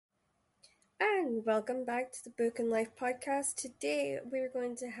and welcome back to the Book and Life podcast. Today we're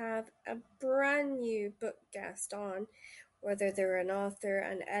going to have a brand new book guest on. Whether they're an author,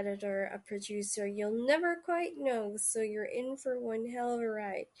 an editor, a producer, you'll never quite know, so you're in for one hell of a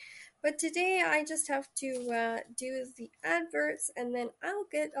ride. But today I just have to do the adverts, and then I'll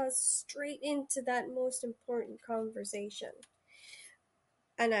get us straight into that most important conversation.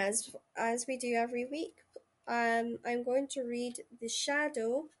 And as we do every week, I'm going to read The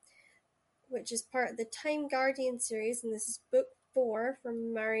Shadow, which is part of the Time Guardian series, and this is book 4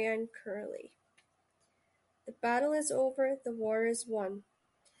 from Marianne Curley. The battle is over, the war is won.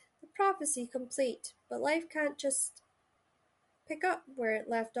 The prophecy complete, but life can't just pick up where it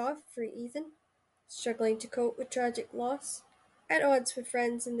left off for Ethan, struggling to cope with tragic loss. At odds with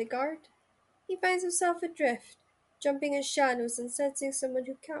friends in the guard, he finds himself adrift, jumping in shadows and sensing someone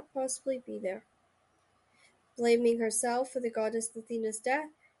who can't possibly be there. Blaming herself for the goddess Athena's death,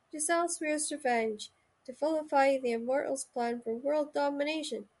 Giselle swears revenge, to vilify the Immortals' plan for world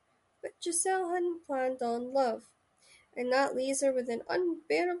domination. But Giselle hadn't planned on love, and that leaves her with an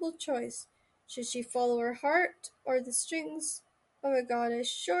unbearable choice. Should she follow her heart, or the strings of a goddess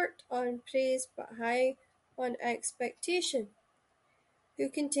short on praise but high on expectation, who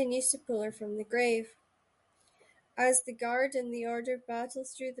continues to pull her from the grave? As the Guard and the Order battle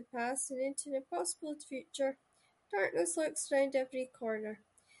through the past and into an impossible future, darkness lurks round every corner.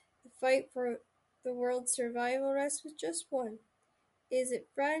 The fight for the world's survival rests with just one. Is it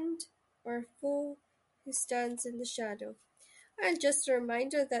friend or foe who stands in the shadow? And just a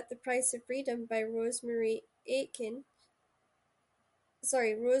reminder that The Price of Freedom by Rosemary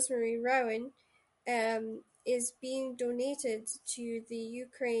Rowan, is being donated to the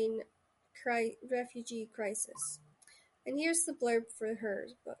Ukraine refugee crisis. And here's the blurb for her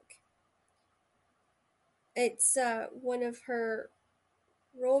book. It's one of her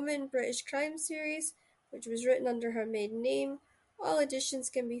Roman British crime series, which was written under her maiden name. All editions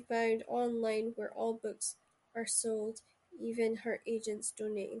can be found online where all books are sold, even her agents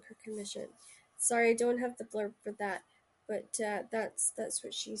donating her commission. Sorry, I don't have the blurb for that, but that's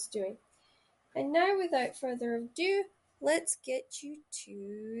what she's doing. And now, without further ado, let's get you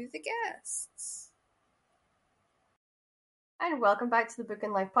to the guests. And welcome back to the Book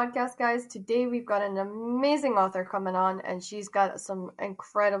and Life podcast, guys. Today we've got an amazing author coming on, and she's got some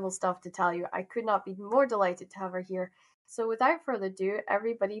incredible stuff to tell you. I could not be more delighted to have her here. So without further ado,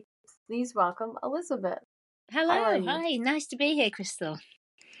 everybody, please welcome Elizabeth. Hello, hi, nice to be here, Crystal.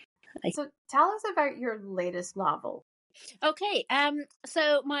 So tell us about your latest novel. Okay,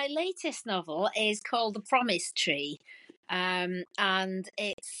 so my latest novel is called The Promise Tree. And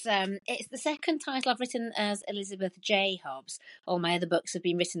it's the second title I've written as Elizabeth J. Hobbes. All my other books have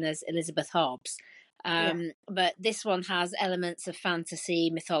been written as Elizabeth Hobbes. But this one has elements of fantasy,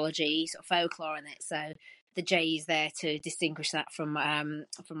 mythology, sort of folklore in it. So the J is there to distinguish that from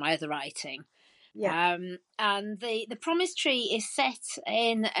my other writing. And the Promise Tree is set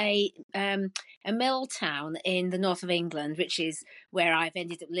in a mill town in the north of England, which is where I've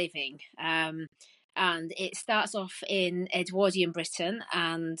ended up living. And it starts off in Edwardian Britain,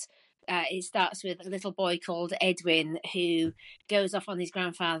 and it starts with a little boy called Edwin who goes off on his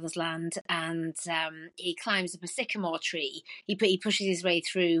grandfather's land, and he climbs up a sycamore tree. He pushes his way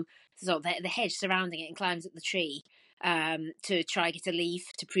through sort of the hedge surrounding it and climbs up the tree to try get a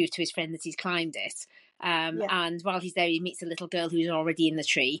leaf to prove to his friend that he's climbed it. And while he's there, he meets a little girl who's already in the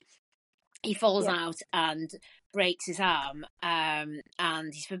tree. He falls out and breaks his arm,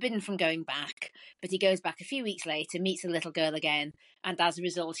 and he's forbidden from going back. But he goes back a few weeks later, meets the little girl again, and as a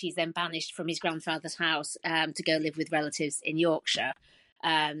result, he's then banished from his grandfather's house to go live with relatives in Yorkshire.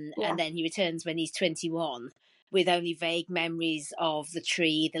 And then he returns when he's 21 with only vague memories of the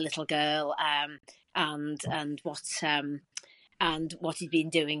tree, the little girl, and what he'd been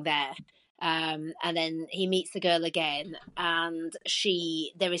doing there. And then he meets the girl again, and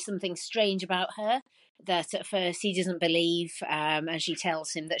there is something strange about her that at first he doesn't believe, and she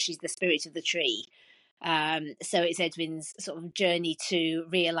tells him that she's the spirit of the tree. So it's Edwin's sort of journey to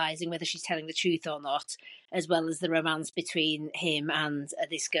realising whether she's telling the truth or not, as well as the romance between him and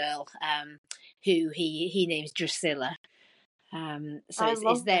this girl, who he names Drusilla. So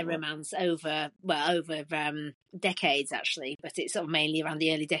it's their romance over decades, actually, but it's sort of mainly around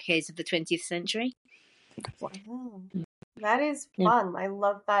the early decades of the 20th century. Wow. That is fun. I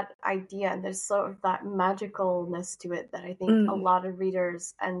love that idea, and there's sort of that magicalness to it that I think a lot of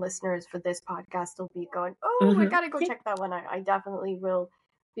readers and listeners for this podcast will be going, I gotta go check that one out. I definitely will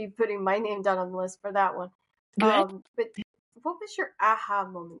be putting my name down on the list for that one. But what was your aha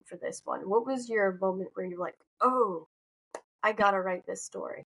moment for this one? What was your moment where you're like, I gotta write this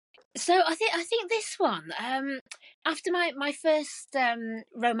story? So I think this one, after my first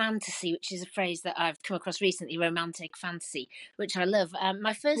romantasy, which is a phrase that I've come across recently, romantic fantasy, which I love.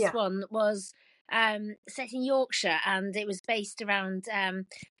 My first Yeah. one was set in Yorkshire, and it was based around the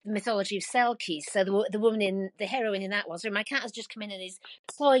mythology of Selkies. So the woman the heroine in that was, so my cat has just come in and is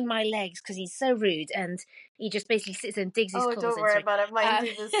clawing my legs because he's so rude, and he just basically sits and digs his Oh, claws don't into worry me. about it. Mine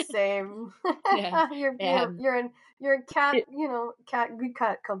do the same. Yeah, you're you're um, you're in you're in cat, good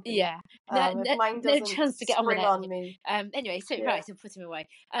cat company. yeah, no, If no, mine no doesn't chance to get on with spring it. on me. Anyway, so Yeah. right, I'll put him away.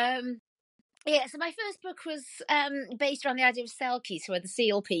 Yeah, so my first book was based around the idea of Selkies, who are the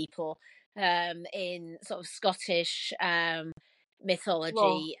seal people in sort of Scottish Well,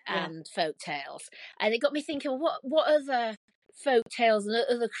 mythology yeah. and folk tales, and it got me thinking, what other folk tales and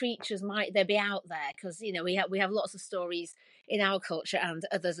other creatures might there be out there? Because we have lots of stories in our culture and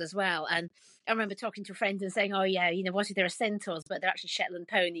others as well. And I remember talking to a friend and saying, "Oh yeah, what if there are centaurs, but they're actually Shetland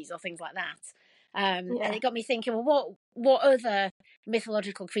ponies or things like that." And Yeah. it got me thinking, well, what other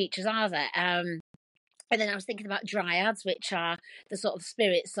mythological creatures are there? And then I was thinking about dryads, which are the sort of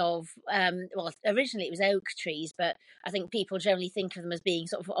spirits of, well, originally it was oak trees, but I think people generally think of them as being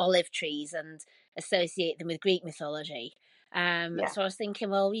sort of olive trees and associate them with Greek mythology. Yeah. So I was thinking,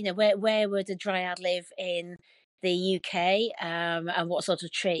 well, where would a dryad live in the UK, and what sort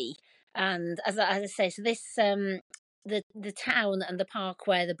of tree? And as I say, so this the town and the park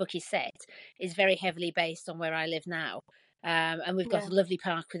where the book is set is very heavily based on where I live now. And we've got Yeah. a lovely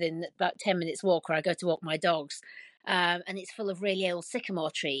park within about 10 minutes walk where I go to walk my dogs. And it's full of really old sycamore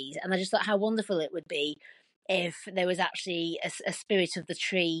trees. And I just thought how wonderful it would be if there was actually a spirit of the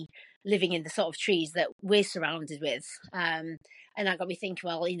tree living in the sort of trees that we're surrounded with. And that got me thinking,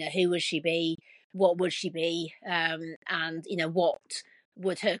 well, who would she be? What would she be? And, what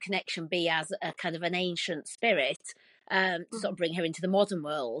would her connection be as a kind of an ancient spirit, to sort Hmm. of bring her into the modern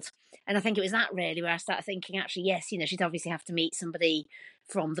world? And I think it was that really where I started thinking, actually, yes, she'd obviously have to meet somebody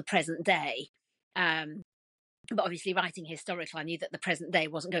from the present day. But obviously, writing historical, I knew that the present day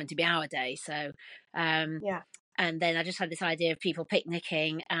wasn't going to be our day. So, Yeah. and then I just had this idea of people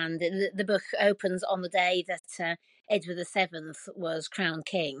picnicking, and the book opens on the day that Edward VII was crowned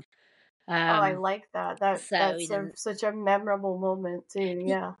king. Oh, I Um, like that. so, That's such a memorable moment too.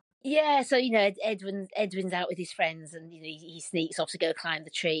 Yeah. yeah, so Edwin's out with his friends, and he sneaks off to go climb the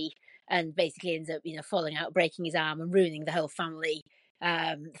tree, and basically ends up falling out, breaking his arm, and ruining the whole family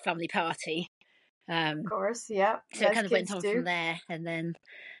party. Of Um, course. Yeah. so it As kind of went kids on from do. there, and then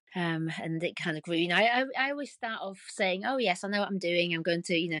and it kind of grew. I always start off saying, "Oh yes, I know what I'm doing. I'm going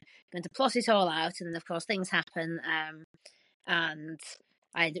to going to plot it all out," and then of course things happen, and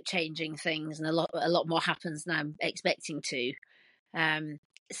I end up changing things, and a lot more happens than I'm expecting to. Um,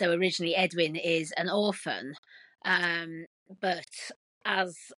 so originally Edwin is an orphan, but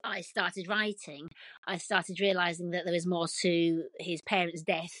as I started writing, I started realizing that there was more to his parents'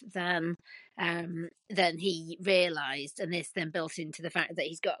 death than he realized, and this then built into the fact that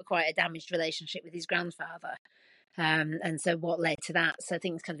he's got quite a damaged relationship with his grandfather. And so what led to that? So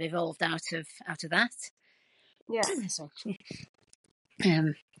things kind of evolved out of that. Yeah. Sorry.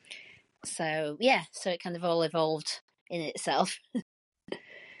 Um, so yeah, so it kind of all evolved in itself.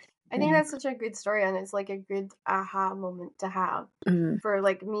 I think that's such a good story, and it's like a good aha moment to have. Mm. For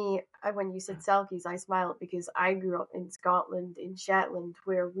like me, when you said Selkies, I smiled because I grew up in Scotland, in Shetland,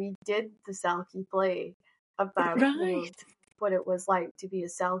 where we did the Selkie play about, Right. what it was like to be a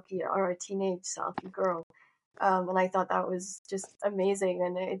Selkie or a teenage Selkie girl. And I thought that was just amazing,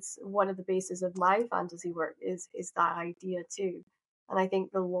 and it's one of the bases of my fantasy work is that idea too. And I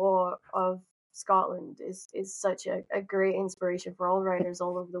think the law of Scotland is such a great inspiration for all writers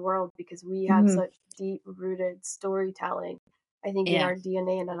all over the world because we have Mm. such deep rooted storytelling, I think, in Yeah. our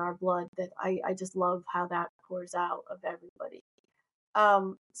DNA and in our blood that I just love how that pours out of everybody.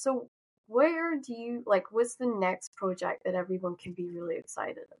 So where do you what's the next project that everyone can be really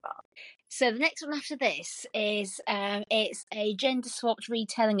excited about? So the next one after this is it's a gender swapped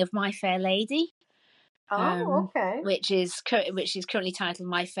retelling of My Fair Lady, Oh, okay. which is currently titled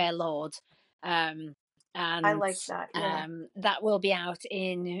My Fair Lord, um, I and like that. Yeah. that will be out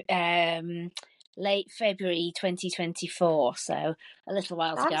in late February 2024. So a little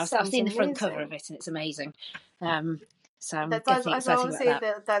while to go. That I've sounds seen the front cover of amazing. it, and it's amazing. So I'm That's getting as I excited always about say that.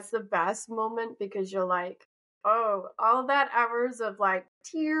 that that's the best moment because you're like, oh, all that hours of like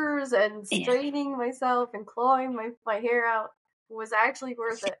tears and Yeah. straining myself and clawing my hair out was actually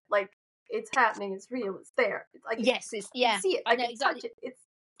worth it. Like it's happening, it's real, it's there. It's like Yes, I can see it, I I know can exactly. touch it. It's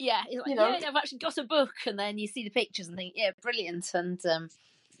Yeah, it's like, you know, yeah, I've actually got a book, and then you see the pictures and think, yeah, brilliant, and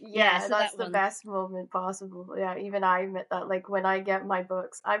Yeah, Yeah, so that's that the one. best moment possible. Yeah, even I admit that. Like when I get my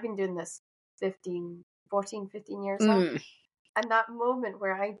books, I've been doing this 15 years now. Mm, And that moment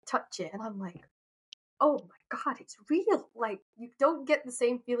where I touch it and I'm like, oh my God, it's real. Like you don't get the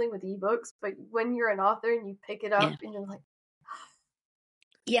same feeling with ebooks, but when you're an author and you pick it yeah, up and you're like,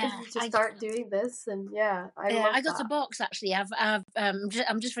 and yeah. you just start doing this, and yeah, I Yeah, love I got a that. box actually.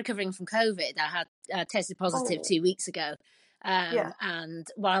 I'm just recovering from COVID. I had tested positive Oh, 2 weeks ago, yeah, and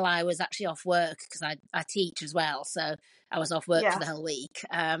while I was actually off work because I teach as well, so I was off work for yeah. the whole week.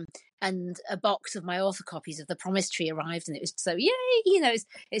 And a box of my author copies of The Promise Tree arrived, and it was so yay!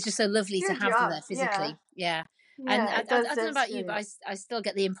 It's just so lovely to Good have them job. there Yeah, physically. Yeah, and yeah. I don't know That's about you, really but nice. I still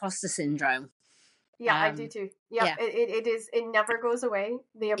get the imposter syndrome. Yeah, I do Um, too. Yep, yeah, it is. It never goes away.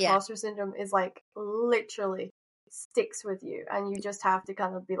 The yeah, imposter syndrome is like literally sticks with you, and you just have to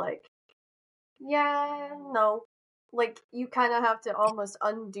kind of be like, yeah, no. Like you kind of have to almost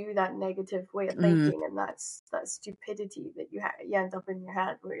undo that negative way of mm, thinking, and that's that stupidity that you end up in your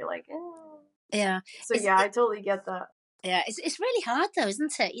head where you're like, eh. yeah. So It's yeah, I totally get that. Yeah, it's really hard though,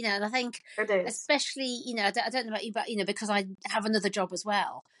 isn't it? And I think It is. especially I don't know about you, but because I have another job as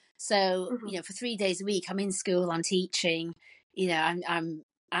well. So Mm-hmm. for 3 days a week, I'm in school, I'm teaching.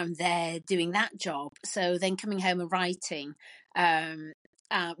 I'm there doing that job. So then coming home and writing, um,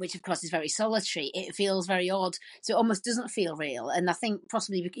 which of course is very solitary. It feels very odd, so it almost doesn't feel real. And I think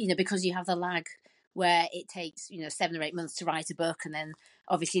possibly because you have the lag where it takes 7 or 8 months to write a book, and then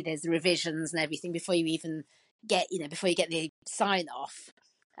obviously there's the revisions and everything before you even before you get the sign off.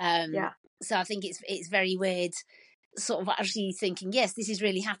 Um, Yeah. so I think it's very weird, sort of actually thinking, yes, this is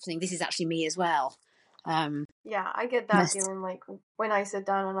really happening. This is actually me as well. Um, Yeah, I get that yes. feeling like when I sit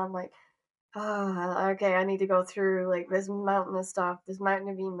down and I'm like, ah, okay, I need to go through like this mountain of stuff, this mountain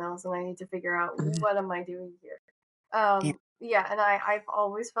of emails, and I need to figure out what am I doing here. Yeah. Yeah, and I've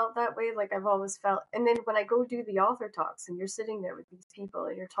always felt that way. Like I've always felt, and then when I go do the author talks, and you're sitting there with these people,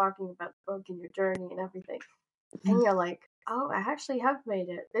 and you're talking about the book and your journey and everything, and you're like, oh, I actually have made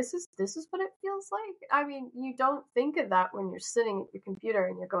it. This is what it feels like. I mean, you don't think of that when you're sitting at your computer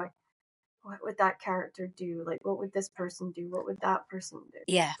and you're going, what would that character do? Like, what would this person do? What would that person do?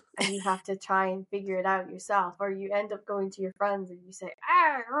 Yeah. And you have to try and figure it out yourself, or you end up going to your friends and you say,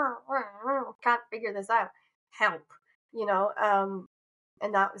 can't figure this out. Help, you know.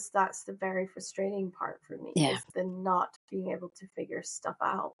 And that's the very frustrating part for me Yeah. is the not being able to figure stuff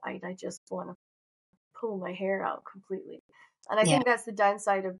out. I just want to pull my hair out completely. And I Yeah. think that's the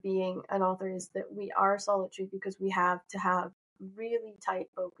downside of being an author is that we are solitary because we have to have really tight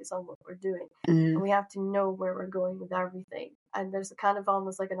focus on what we're doing. Mm, And we have to know where we're going with everything. And there's a kind of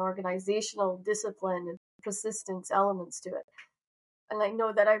almost like an organizational discipline and persistence elements to it. And I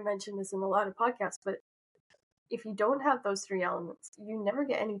know that I mentioned this in a lot of podcasts, but if you don't have those three elements, you never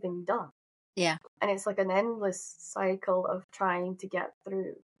get anything done. yeah. And it's like an endless cycle of trying to get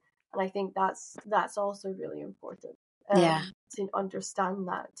through. And I think that's also really important Yeah. to understand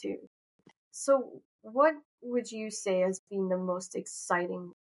that too. So, what would you say has been the most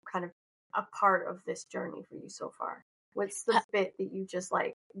exciting kind of a part of this journey for you so far? What's the bit that you just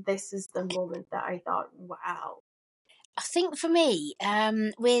like? This is the moment that I thought, wow, I think for me,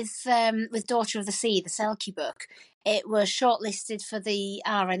 with Daughter of the Sea, the Selkie book, it was shortlisted for the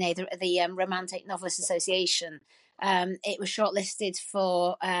RNA, the Romantic Novelists Association. It was shortlisted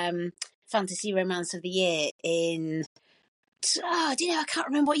for Fantasy Romance of the Year in do you know? I can't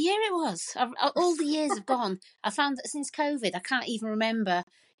remember what year it was. All the years have gone. I found that since COVID, I can't even remember.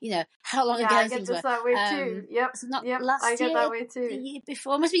 How long yeah, I ago get things this were. that way too. Yep, So not yep, I last get that year, way the too. year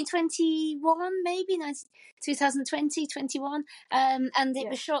before. It must have been 21, maybe 2020, 21. And it Yeah,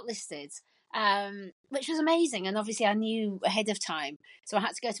 was shortlisted. Which was amazing, and obviously I knew ahead of time, so I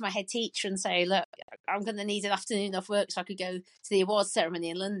had to go to my head teacher and say, "Look, I'm going to need an afternoon off work so I could go to the awards ceremony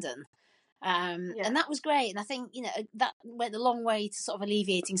in London." yeah, And that was great. And I think, that went a long way to sort of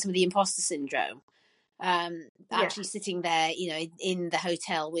alleviating some of the imposter syndrome. yeah. Actually sitting there, in the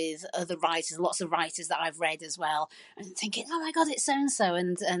hotel with other writers, lots of writers that I've read as well, and thinking, oh my God, it's so and so.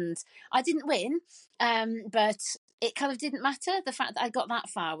 And I didn't win, but it kind of didn't matter. The fact that I got that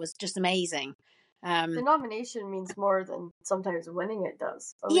far was just amazing. The nomination means more than sometimes winning it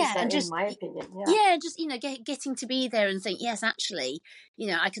does. At least Yeah, that, and in just my opinion. Yeah, yeah, just getting to be there and think, yes, actually,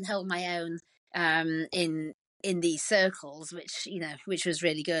 I can hold my own in these circles, which was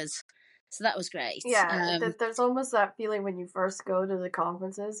really good. So that was great. yeah. There's almost that feeling when you first go to the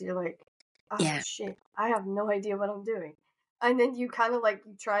conferences. You're like, oh Yeah, shit, I have no idea what I'm doing. And then you kind of like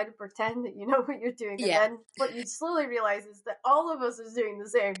you try to pretend that you know what you're doing, and yeah, then what you slowly realize is that all of us is doing the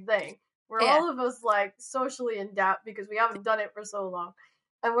same thing. We're yeah, all of us like socially in debt because we haven't done it for so long.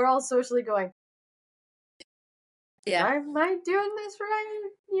 and we're all socially going, Yeah. am I doing this right?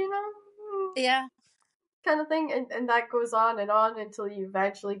 Yeah. Kind of thing. And that goes on and on until you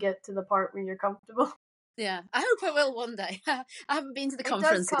eventually get to the part where you're comfortable. Yeah. I hope I will one day. I haven't been to the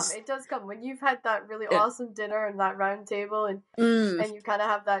conferences. It does come. When you've had that really Yeah. awesome dinner and that round table and Mm. you kind of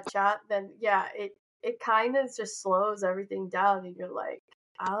have that chat, then yeah, it kind of just slows everything down and you're like,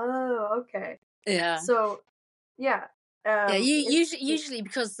 oh, okay. Yeah. So, yeah. Yeah, usually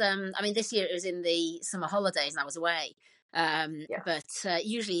because I mean this year it was in the summer holidays and I was away. Yeah. But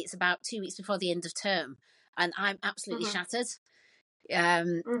usually it's about 2 weeks before the end of term, and I'm absolutely Mm-hmm. shattered.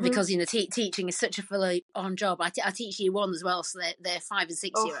 Mm-hmm. Because teaching is such a fully on job. I teach year one as well, so they're 5 and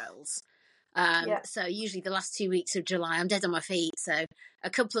 6 year Oh, olds. yeah. So usually the last 2 weeks of July, I'm dead on my feet. So a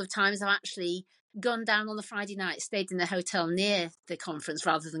couple of times I've actually gone down on the Friday night, stayed in the hotel near the conference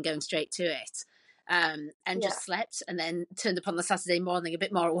rather than going straight to it, and Yeah. just slept, and then turned up on the Saturday morning a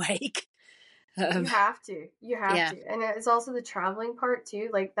bit more awake. You have to. Yeah. And it's also the traveling part too.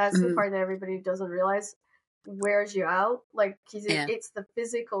 Like that's the Mm, part that everybody doesn't realize wears you out. Like, cause yeah. it's the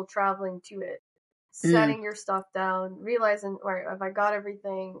physical traveling to it. Mm, Setting your stuff down, realizing, all right, have I got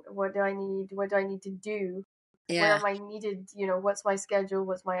everything? What do I need? What do I need to do? Where yeah. am I needed? What's my schedule?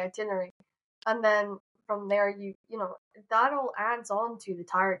 What's my itinerary? And then from there, that all adds on to the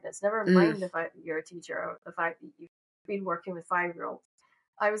tiredness. Never Mm, mind the fact that you're a teacher or the fact that you've been working with 5-year-olds.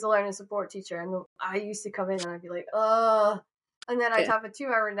 I was a learning support teacher, and I used to come in and I'd be like, and then I'd yeah. have a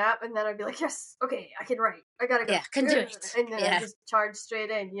 2-hour nap, and then I'd be like, yes, okay, I can write. I gotta go. Yeah. Can do it. And then I Yeah. just charge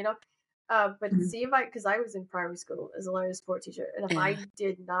straight in. But Mm, see, because I was in primary school as a learning support teacher, and if yeah. I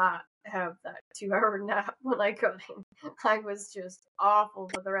did not have that 2-hour nap when I got in, I was just awful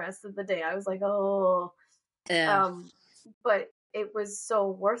for the rest of the day. I was like, oh, Yeah. um, but it was so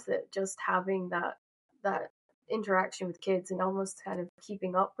worth it just having that interaction with kids and almost kind of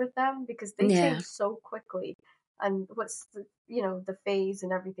keeping up with them because they Yeah. change so quickly, and what's the phase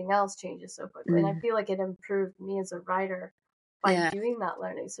and everything else changes so quickly. And I Mm, feel like it improved me as a writer by yeah. doing that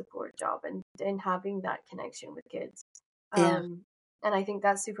learning support job and having that connection with kids. Yeah. Um, and I think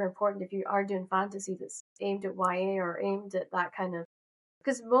that's super important if you are doing fantasy that's aimed at YA or aimed at that kind of,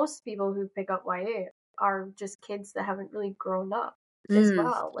 because most people who pick up YA are just kids that haven't really grown up as Mm,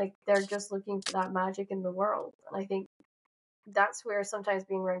 well. Like they're just looking for that magic in the world. And I think that's where sometimes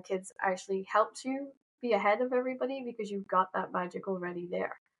being around kids actually helps you be ahead of everybody because you've got that magic already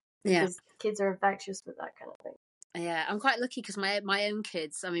there. yeah. Because kids are infectious with that kind of thing. Yeah, I'm quite lucky because my own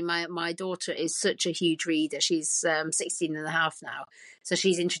kids, I mean, my daughter is such a huge reader. She's 16 and a half now. So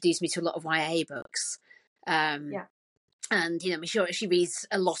she's introduced me to a lot of YA books. Um, Yeah. and, I'm sure she reads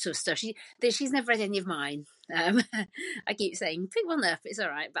a lot of stuff. She's never read any of mine. I keep saying, pick one up, it's all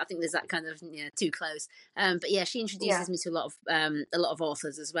right. But I think there's that kind of, too close. But yeah, she Yeah. introduces me to a lot of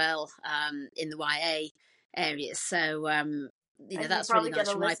authors as well in the YA areas. So, And you that's really probably get nice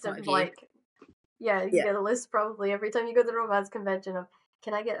a from my list point of of view. you Yeah. get a list probably every time you go to the romance convention of,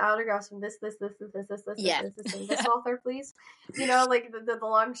 can I get autographs from Yeah. this, and this author, please? Like the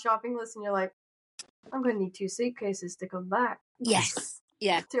long shopping list, and you're like, I'm going to need 2 suitcases to come back. Yes.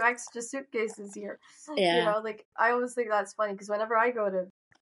 Yeah. 2 extra suitcases here. Yeah. Like I always think that's funny because whenever I go to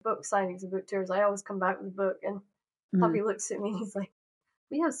book signings and book tours, I always come back with a book, and Mm. Puppy looks at me and he's like,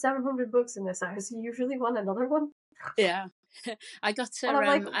 we have 700 books in this house. You usually want another one? Yeah. I got And her.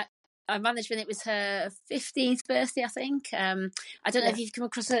 I'm like, I managed when it was her 15th birthday, I think. I don't know yeah, if you've come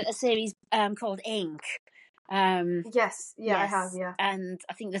across a series called Ink. yes, yeah, I have, Yes, yeah. and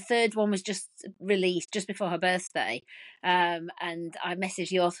I think the third one was just released just before her birthday. And I messaged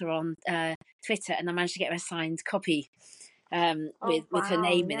the author on Twitter, and I managed to get her a signed copy Oh with her wow,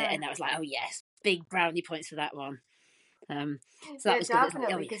 name in it, yeah. and I was like, oh yes, big brownie points for that one. So that Yeah, was good. It's like, oh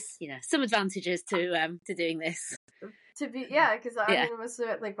definitely, because yes, some advantages to doing this. yeah, because I Yeah. mean, most of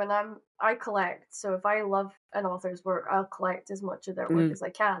it, like when I collect, so if I love an author's work, I'll collect as much of their work Mm. as I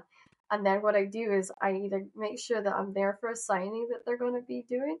can. And then what I do is I either make sure that I'm there for a signing that they're going to be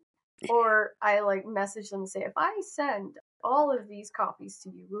doing, or I like message them and say, if I send all of these copies to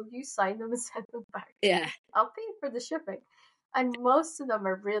you, will you sign them and send them back to Yeah. me? I'll pay for the shipping. And most of them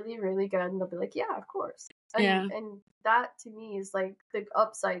are really, really good, and they'll be like, yeah, of course. And Yeah. and that to me is like the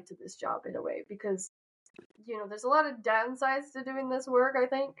upside to this job in a way, because there's a lot of downsides to doing this work, I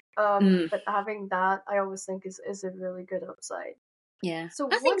think. Mm. But having that, I always think is a really good upside. Yeah. So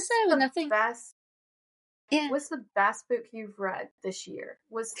I think so, and I think yeah. what's the best book you've read this year?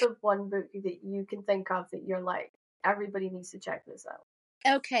 What's the one book that you can think of that you're like, everybody needs to check this out?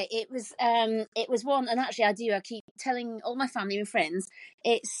 Okay, it was one, and actually I keep telling all my family and friends.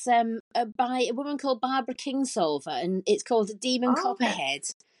 It's by a woman called Barbara Kingsolver, and it's called Demon Oh, okay. Copperhead.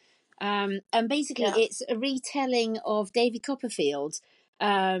 And basically Yeah. it's a retelling of David Copperfield,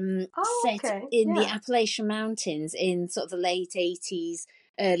 Oh, set okay. in the Yeah. Appalachian Mountains in sort of the late 80s,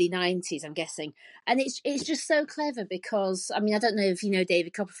 early 90s, I'm guessing. And it's just so clever because, I mean, I don't know if you know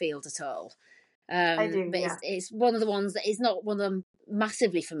David Copperfield at all. I do. But Yeah. it's one of the ones that is not one I'm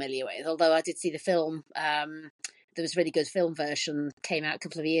massively familiar with, although I did see the film. There was a really good film version, came out a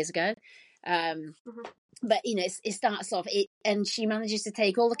couple of years ago. Um, Hmm. but you know, it starts off it, and she manages to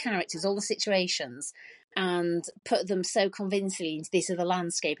take all the characters, all the situations, and put them so convincingly into this other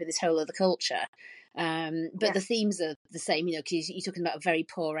landscape of this whole other culture. But Yeah. the themes are the same, you know, because you're talking about a very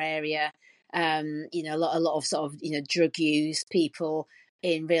poor area. You know, a lot of sort of, you know, drug use, people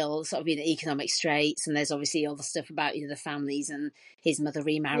in real sort of, you know, economic straits, and there's obviously all the stuff about, you know, the families and his mother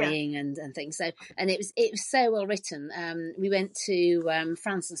Yeah. remarrying and things. So, and it was so well written. We went to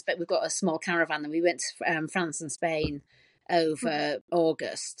France and Spain. We've got a small caravan, and we went to France and Spain Mhm. over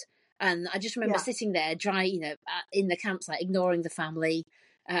August. And I just remember Yeah. sitting there, dry, you know, in the campsite, ignoring the family.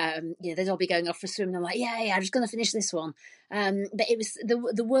 You know, they'd all be going off for a swim, and I'm like, yeah, I'm just going to finish this one. But it was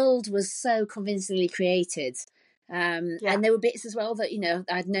the world was so convincingly created. Yeah. And there were bits as well that, you know,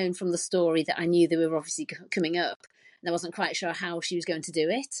 I'd known from the story that I knew they were obviously coming up, and I wasn't quite sure how she was going to do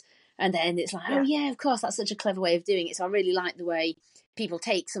it. And then it's like, oh Yeah. yeah, of course, that's such a clever way of doing it. So I really like the way people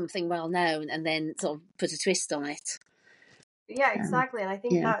take something well known and then sort of put a twist on it. Yeah, Um, exactly. And I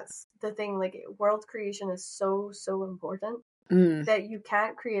think yeah. that's the thing, like world creation is so, so important Mm, that you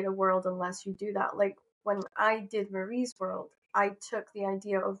can't create a world unless you do that. Like when I did Marie's World, I took the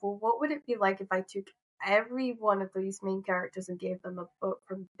idea of, well, what would it be like if I took every one of these main characters and gave them a book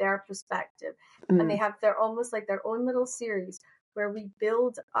from their perspective? And they mm, have their almost like their own little series where we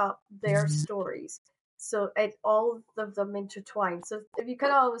build up their stories. So it all of them intertwine. So if you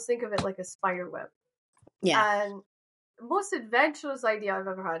kind of always think of it like a spider web. yeah. And most adventurous idea I've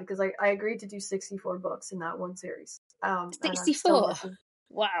ever had because I agreed to do 64 books in that one series. And I'm still 64. working.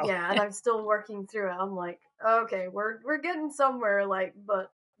 Wow. Yeah, and I'm still working through it. I'm like, okay, we're getting somewhere, like,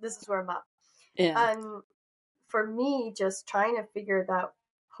 but this is where I'm at. Yeah. And for me, just trying to figure that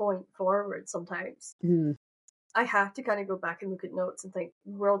point forward, sometimes Mm, I have to kind of go back and look at notes and think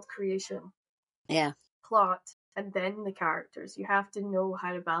world creation, yeah. plot, and then the characters. You have to know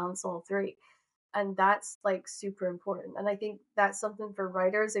how to balance all three. And that's like super important. And I think that's something for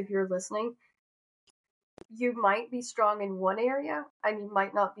writers. If you're listening, you might be strong in one area and you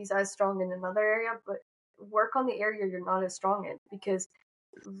might not be as strong in another area, but work on the area you're not as strong in, because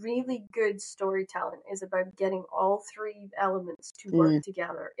really good storytelling is about getting all three elements to work Mm,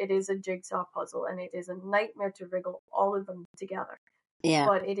 together. It is a jigsaw puzzle and it is a nightmare to wriggle all of them together. yeah.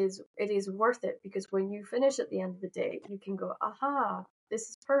 But it is worth it, because when you finish at the end of the day, you can go, aha, this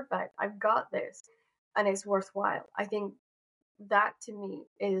is perfect. I've got this. And it's worthwhile. I think that to me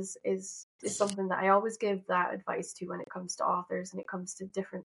is something that I always give that advice to when it comes to authors and it comes to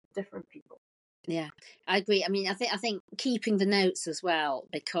different people. Yeah, I agree. I mean, I think keeping the notes as well,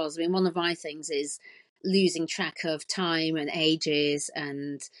 because I mean, one of my things is losing track of time and ages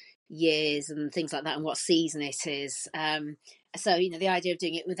and years and things like that, and what season it is. So you know, the idea of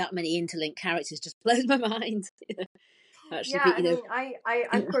doing it with that many interlinked characters just blows my mind. Actually, Yeah, I you know, mean, I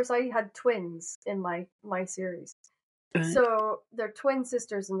of course I had twins in my series. right? So they're twin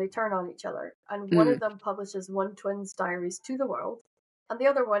sisters and they turn on each other. And one of Mm, them publishes one twin's diaries to the world, and the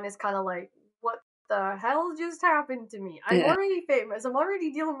other one is kind of like, what the hell just happened to me? I'm yeah, already famous. I'm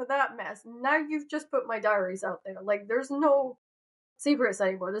already dealing with that mess. Now you've just put my diaries out there. Like, there's no secrets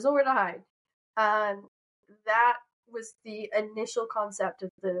anymore. There's nowhere to hide. And that was the initial concept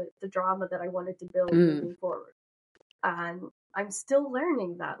of the drama that I wanted to build mm, moving forward. And I'm still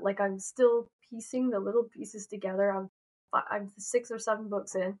learning that. Like, I'm still piecing the little pieces together. I'm 6 or 7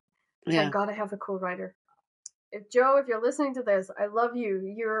 books in. Thank yeah, God I have a co-writer. If you're listening to this, I love you.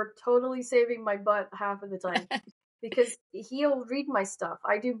 You're totally saving my butt half of the time, because he'll read my stuff.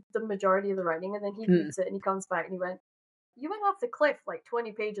 I do the majority of the writing, and then he mm, reads it and he comes back and he went, "You went off the cliff like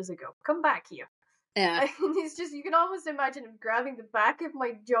 20 pages ago. Come back here." yeah, And it's just, you can almost imagine him grabbing the back of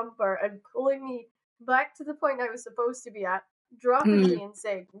my jumper and pulling me back to the point I was supposed to be at, dropping mm, me and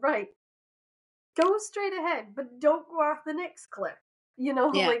saying, right, go straight ahead, but don't go off the next cliff.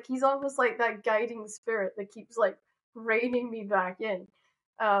 yeah, Like, he's almost like that guiding spirit that keeps like reining me back in.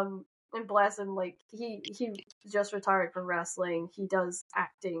 And bless him, like he just retired from wrestling. He does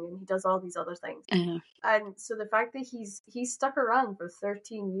acting and he does all these other things. uh, And so the fact that he's stuck around for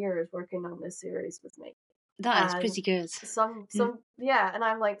 13 years working on this series with me, That is And pretty good. yeah, and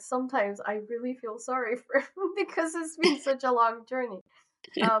I'm like, sometimes I really feel sorry for him because it's been such a long journey.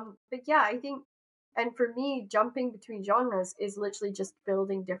 But yeah, I think, and for me, jumping between genres is literally just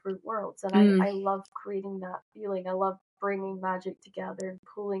building different worlds, and Mm. I love creating that feeling. I love bringing magic together and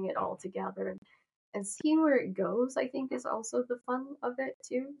pulling it all together, and seeing where it goes. I think is also the fun of it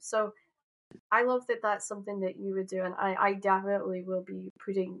too. So I love that that's something that you would do, and I definitely will be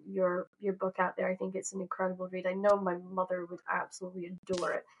putting your book out there. I think it's an incredible read. I know my mother would absolutely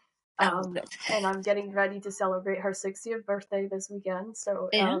adore it. Oh, good. And I'm getting ready to celebrate her 60th birthday this weekend. So,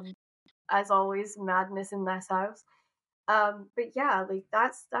 Yeah. as always, madness in this house. But yeah, like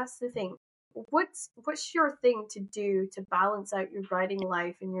that's the thing. What's your thing to do to balance out your writing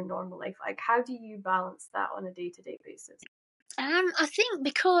life and your normal life? Like, how do you balance that on a day-to-day basis? I think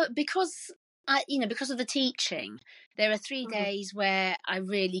because because of the teaching, there are 3 days where I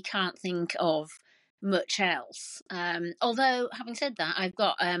really can't think of much else. Although having said that, I've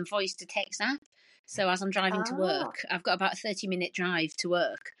got voice to text app, so as I'm driving to Ah, work, I've got about a 30-minute drive to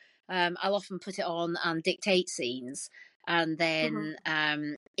work. I'll often put it on and dictate scenes, and mm-hmm.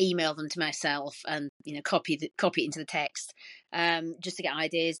 then email them to myself, and copy it into the text, just to get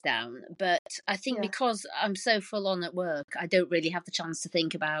ideas down. But I think Yeah, because I'm so full on at work, I don't really have the chance to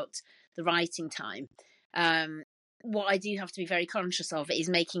think about the writing time. Um, what I do have to be very conscious of is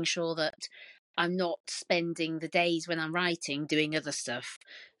making sure that I'm not spending the days when I'm writing doing other stuff.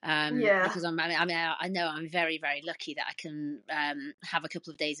 yeah, Because I know I'm very, very lucky that I can have a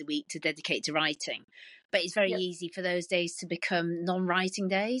couple of days a week to dedicate to writing, but it's very yep, easy for those days to become non-writing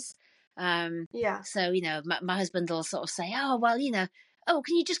days. Um, yeah, so my husband will sort of say, "Oh well, oh,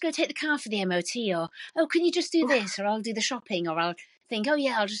 can you just go take the car for the MOT, or oh, can you just do this, or I'll do the shopping, or I'll think, oh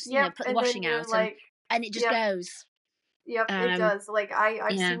yeah, I'll just yep." put the And then washing you're out," and like, it just "Yep, goes. yep, it Um, does." Like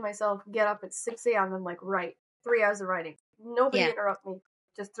I've yeah, seen myself get up at 6 a.m. and like, right, 3 hours of writing. Nobody yeah, interrupt me.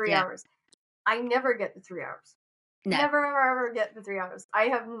 Just three yeah. hours. I never get the 3 hours. No, Never ever ever get the 3 hours. I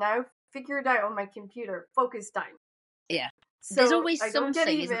have now figured out on my computer focus time. yeah. There's So always I don't get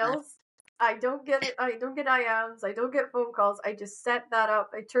something, isn't there? emails. I don't get IMs. I don't get phone calls. I just set that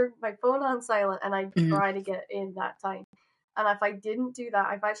up. I turn my phone on silent and I Mm, try to get in that time. And if I didn't do that,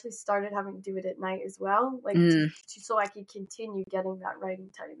 I've actually started having to do it at night as well, like mm, so I can continue getting that writing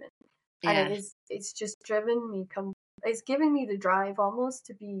time in. And yeah, it's just driven me it's given me the drive almost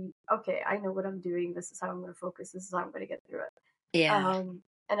to be okay. I know what I'm doing. This is how I'm going to focus. This is how I'm going to get through it. yeah. Um,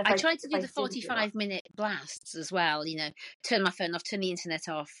 and if I tried to do I the didn't do that, 45-minute blasts as well. Turn my phone off, turn the internet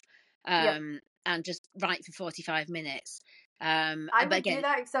off, yep. and just write for 45 minutes. I But would do again,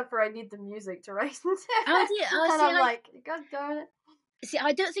 that except for I need the music to write oh instead. dear, oh And see, I'm like, God darn it.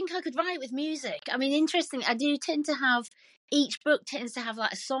 I don't think I could write with music. I mean, interesting. I do tend to have each book tends to have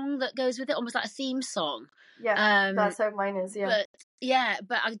like a song that goes with it, almost like a theme song. Yeah, Um, that's how mine is, yeah. but yeah,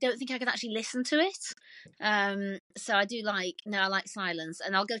 but I don't think I could actually listen to it. So I do I like silence,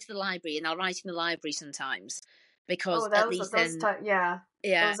 and I'll go to the library and I'll write in the library sometimes, because Oh, at least those then, yeah.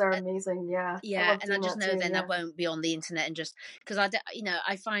 yeah, Those are amazing, yeah. I yeah, love and I doing just that know too, then I yeah. won't be on the internet, and just because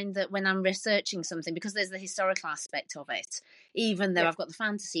I find that when I'm researching something, because there's the historical aspect of it, even though Yeah, I've got the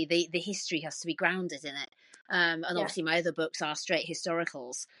fantasy, the history has to be grounded in it. And yeah, obviously my other books are straight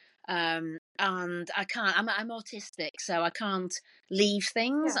historicals. And I can't. I'm autistic, so I can't leave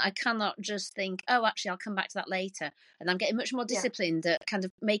things. yeah, I cannot just think, oh, actually, I'll come back to that later. And I'm getting much more yeah, disciplined at kind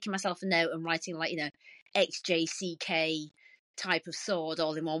of making myself a note and writing XJCK type of sword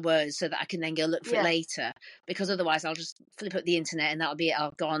all in one word, so that I can then go look for it yeah, later, because otherwise I'll just flip up the internet and that'll be it.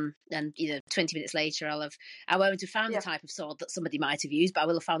 I'll gone, and 20 minutes later I won't have found the yeah. type of sword that somebody might have used, but I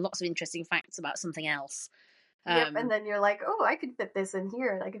will have found lots of interesting facts about something else. Yep, and um then you're like, oh, I could fit this in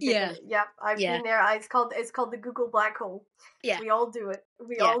here, and I could fit yeah, that. Yep, I've yeah, been there. It's called the Google black hole. yeah, We all do it.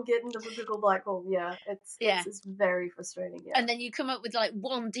 We yeah, all get into the Google black hole. Yeah, yeah. it's very frustrating. Yeah, And then you come up with like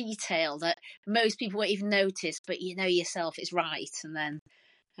one detail that most people won't even notice, but you know yourself it's right. And then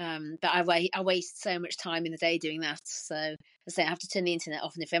but I waste so much time in the day doing that. So I say I have to turn the internet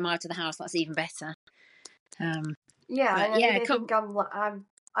off, and if I'm out of the house, that's even better. Um, yeah, but and yeah, I think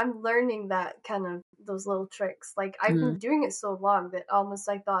I'm learning that kind of those little tricks. Like I've been mm, doing it so long that almost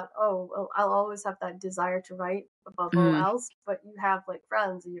I thought, oh, well, I'll always have that desire to write above all mm, else. But you have like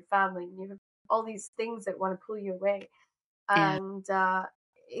friends and your family, and you have all these things that want to pull you away, yeah, and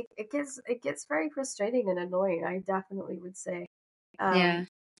it gets very frustrating and annoying. I definitely would say, yeah. um,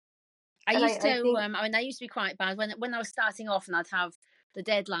 I and used to. I think I used to be quite bad when I was starting off, and I'd have the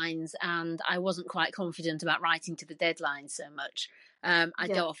deadlines, and I wasn't quite confident about writing to the deadline so much. I'd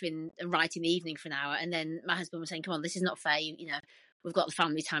yeah, go off and write in the evening for an hour, and then my husband was saying, "Come on, this is not fair. we've got the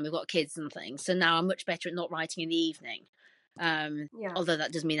family time, we've got kids and things. So now I'm much better at not writing in the evening. Yeah. Although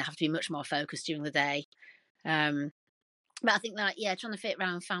that does mean I have to be much more focused during the day. But I think that, trying to fit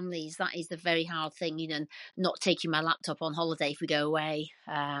around families, that is the very hard thing, not taking my laptop on holiday if we go away.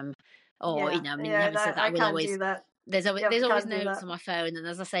 Or, Yeah. I mean, Yeah, having said that that, I I will can't always, do that. Yep, there's always can't do notes that. on my phone. And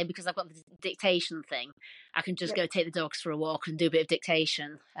as I say, because I've got the dictation thing, I can just Yep. go take the dogs for a walk and do a bit of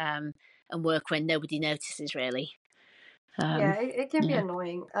dictation, and work when nobody notices, really. Yeah, it can be Yeah.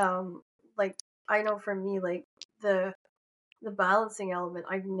 annoying. Like, I know for me, like, the balancing element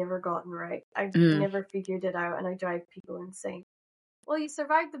I've never gotten right. I've Mm. never figured it out, and I drive people insane. Well, you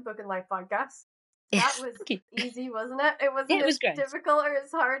survived the Book and Life podcast. That Yes. was easy, wasn't it? It wasn't It as was great. difficult or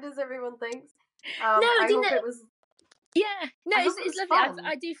as hard as everyone thinks. No, I I didn't. hope it was. Yeah, no, I hope it it's was lovely. fun.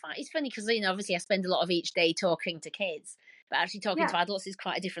 I do find it's funny because obviously I spend a lot of each day talking to kids, but actually talking Yeah, to adults is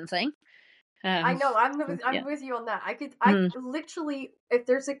quite a different thing. I know. I'm Yeah. with you on that. I Mm, literally, if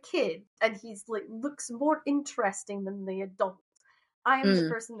there's a kid and he's like looks more interesting than the adult, I am the mm,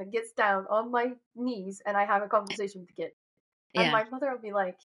 person that gets down on my knees and I have a conversation with the kid. And yeah, my mother will be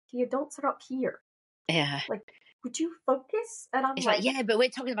like, "The adults are up here. yeah. Like, would you focus?" And I'm It's like, like, yeah, but we're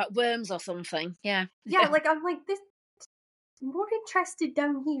talking about worms or something. Yeah, "Yeah, like I'm like this more interested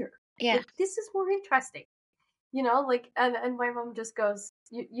down here. yeah, Like this is more interesting." Like, and my mom just goes,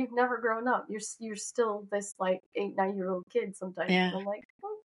 "You've never grown up. You're still this like 8, 9 year old kid sometimes." yeah, And I'm like,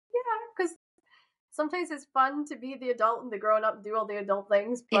 "Well, yeah, because sometimes it's fun to be the adult and the grown up and do all the adult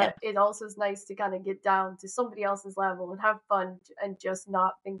things, yeah, but it also is nice to kind of get down to somebody else's level and have fun and just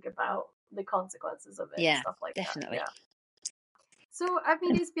not think about the consequences of it and yeah, stuff like that." definitely. Yeah. So, I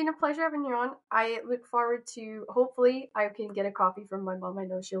mean, it's been a pleasure having you on. I look forward to, hopefully, I can get a copy from my mom. I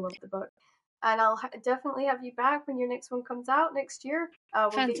know she'll love the book. And I'll definitely have you back when your next one comes out next year. We'll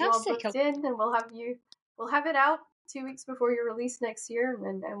get you all Fantastic. booked in and we'll have it out 2 weeks before your release next year.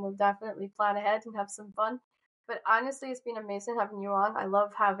 And we'll definitely plan ahead and have some fun. But honestly, it's been amazing having you on. I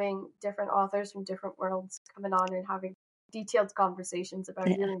love having different authors from different worlds coming on and having detailed conversations about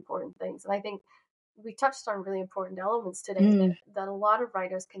Yeah. really important things. And I think we touched on really important elements today Mm. that a lot of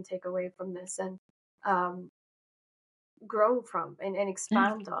writers can take away from this and grow from and Yeah.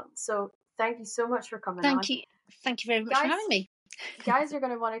 expand on. So thank you so much for coming on. Thank you. Thank you very much for Guys, having me. guys are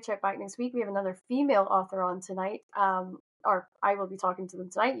going to want to check back next week. We have another female author on tonight. Or I will be talking to them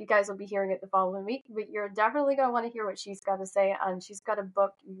tonight. You guys will be hearing it the following week, but you're definitely going to want to hear what she's got to say, and she's got a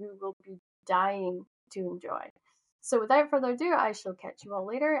book you will be dying to enjoy. So without further ado, I shall catch you all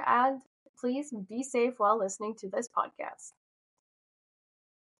later, and please be safe while listening to this podcast.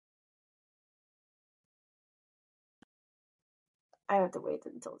 I have to wait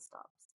until it stops.